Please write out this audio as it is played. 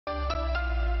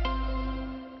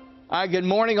Good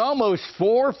morning. Almost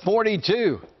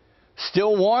 442.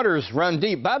 Still waters run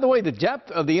deep. By the way, the depth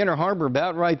of the inner harbor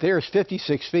about right there is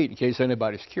 56 feet, in case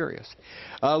anybody's curious.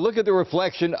 Look at the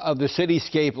reflection of the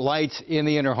cityscape lights in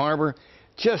the inner harbor.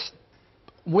 Just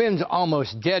winds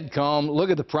almost dead calm. Look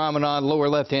at the promenade, lower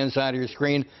left-hand side of your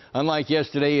screen. Unlike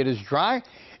yesterday, it is dry.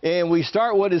 And we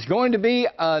start what is going to be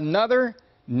another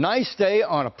nice day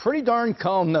on a pretty darn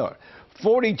calm note.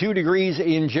 42 degrees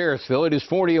in Jarrettsville. It is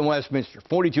 40 in Westminster,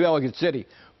 42 Ellicott City,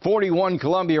 41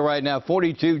 Columbia right now,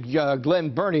 42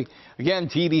 Glen Burnie. Again,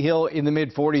 TV Hill in the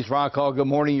mid-40s. Rock Hall, good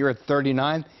morning. You're at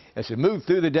 39. As we move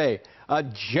through the day, a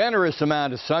generous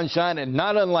amount of sunshine, and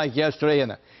not unlike yesterday in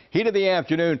the heat of the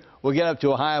afternoon, we'll get up to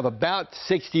a high of about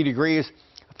 60 degrees,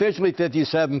 officially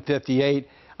 57, 58.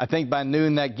 I think by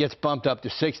noon that gets bumped up to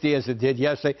 60 as it did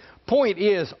yesterday. Point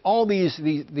is, all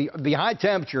the high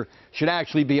temperature should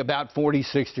actually be about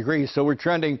 46 degrees. So we're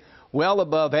trending well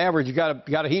above average. You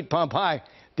got a heat pump high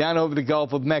down over the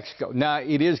Gulf of Mexico. Now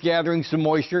it is gathering some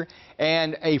moisture,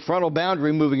 and a frontal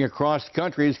boundary moving across the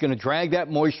country is going to drag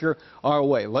that moisture our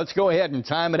way. Let's go ahead and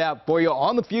time it out for you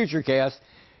on the Futurecast.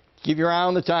 Keep your eye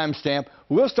on the timestamp.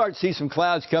 We'll start to see some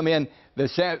clouds come in.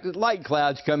 The light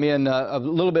clouds come in a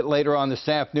little bit later on this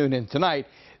afternoon and tonight.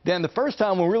 Then the first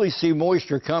time we'll really see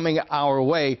moisture coming our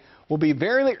way will be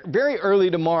very, very early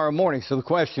tomorrow morning. So the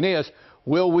question is,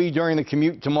 will we during the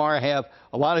commute tomorrow have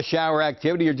a lot of shower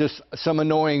activity or just some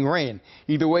annoying rain?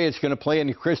 Either way, it's going to play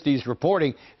into Christie's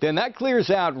reporting. Then that clears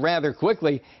out rather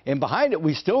quickly. And behind it,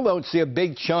 we still don't see a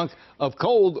big chunk of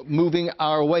cold moving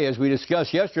our way. As we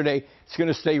discussed yesterday, it's going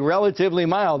to stay relatively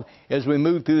mild as we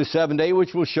move through the 7-day,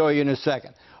 which we'll show you in a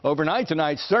second. Overnight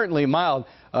tonight, certainly mild,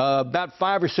 about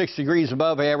 5 or 6 degrees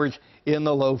above average in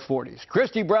the low 40s.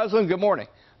 Christy Breslin, good morning.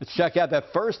 Let's check out that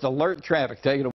first alert traffic. Take it away.